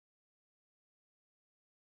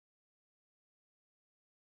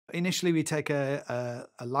Initially, we take a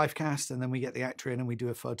live cast, and then we get the actor in and we do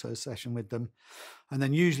a photo session with them. And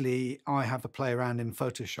then usually I have a play around in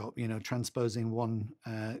Photoshop, transposing one.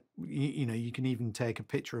 You can even take a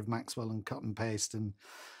picture of Maxwell and cut and paste and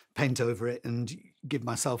paint over it and give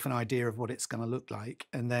myself an idea of what it's going to look like.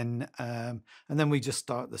 And then we just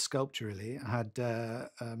start the sculpture, really. I had a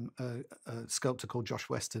sculptor called Josh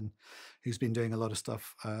Weston, who's been doing a lot of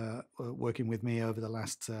stuff, working with me over the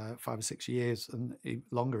last 5 or 6 years, and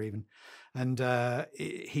longer even. And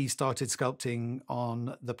he started sculpting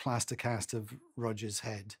on the plaster cast of Roger's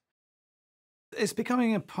head. It's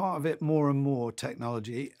becoming a part of it more and more,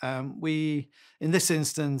 technology. In this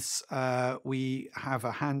instance, we have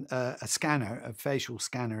a scanner, a facial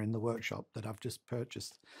scanner in the workshop that I've just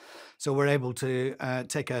purchased. So we're able to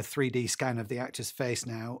take a 3D scan of the actor's face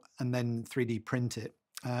now and then 3D print it.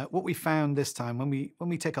 What we found this time, when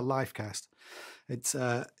we take a live cast, it's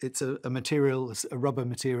a material, a rubber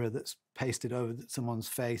material that's pasted over someone's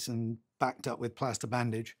face and backed up with plaster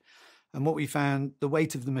bandage. And what we found, the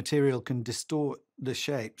weight of the material can distort the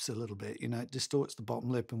shapes a little bit. It distorts the bottom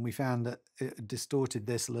lip, and we found that it distorted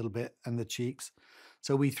this a little bit and the cheeks.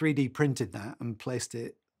 So we 3D printed that and placed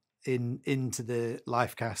it into the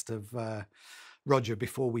life cast of Roger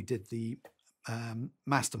before we did the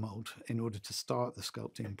master mold, in order to start the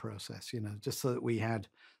sculpting process, just so that we had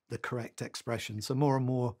the correct expression. So more and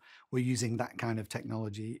more we're using that kind of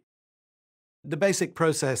technology. The basic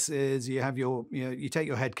process is you have you take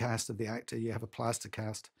your head cast of the actor, you have a plaster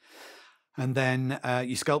cast, and then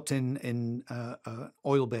you sculpt in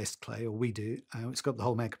oil-based clay, or we do. We sculpt the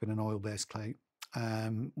whole makeup in an oil-based clay.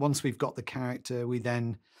 Once we've got the character, we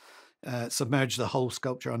then submerge the whole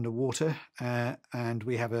sculpture underwater, and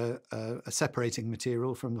we have a separating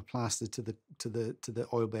material from the plaster to the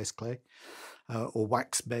oil-based clay, or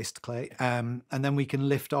wax-based clay, and then we can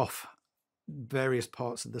lift off various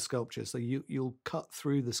parts of the sculpture. So you'll cut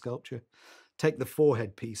through the sculpture, take the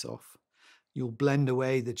forehead piece off, you'll blend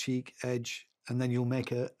away the cheek edge, and then you'll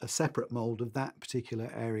make a separate mold of that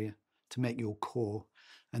particular area to make your core.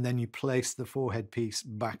 And then you place the forehead piece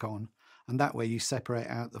back on, and that way you separate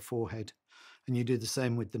out the forehead. And you do the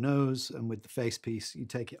same with the nose and with the face piece. You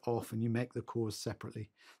take it off and you make the cores separately.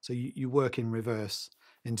 So you work in reverse,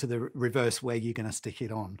 into the reverse way you're going to stick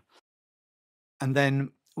it on. And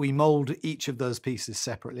then we mold each of those pieces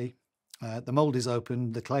separately. The mold is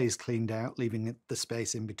opened, the clay is cleaned out, leaving the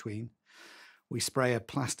space in between. We spray a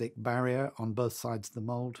plastic barrier on both sides of the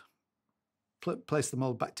mold, place the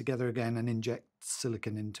mold back together again, and inject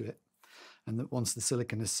silicone into it. And once the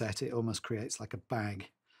silicone is set, it almost creates like a bag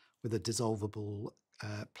with a dissolvable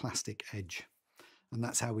plastic edge. And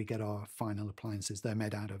that's how we get our final appliances. They're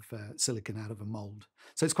made out of silicone out of a mold.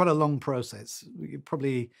 So it's quite a long process.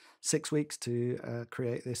 Probably 6 weeks to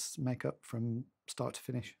create this makeup from start to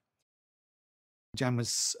finish. Jan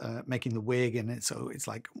was making the wig, and it's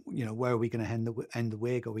like, where are we going to end the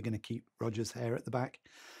wig? Are we going to keep Roger's hair at the back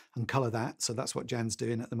and colour that? So that's what Jan's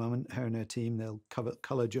doing at the moment. Her and her team, they'll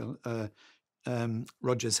colour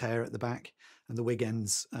Roger's hair at the back, and the wig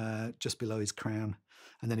ends just below his crown.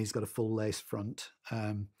 And then he's got a full lace front.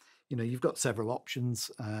 You've got several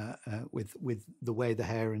options with the way the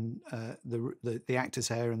hair and the actor's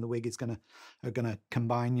hair and the wig are gonna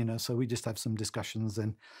combine. So we just have some discussions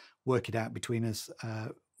and work it out between us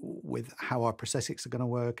with how our prosthetics are going to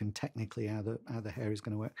work, and technically how the hair is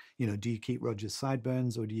going to work. Do you keep Roger's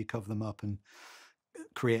sideburns, or do you cover them up and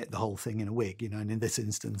create the whole thing in a wig? And in this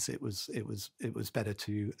instance, it was better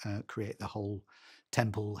to create the whole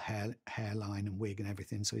temple, hairline and wig and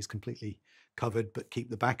everything, so he's completely covered, but keep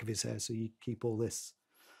the back of his hair, so you keep all this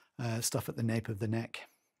stuff at the nape of the neck.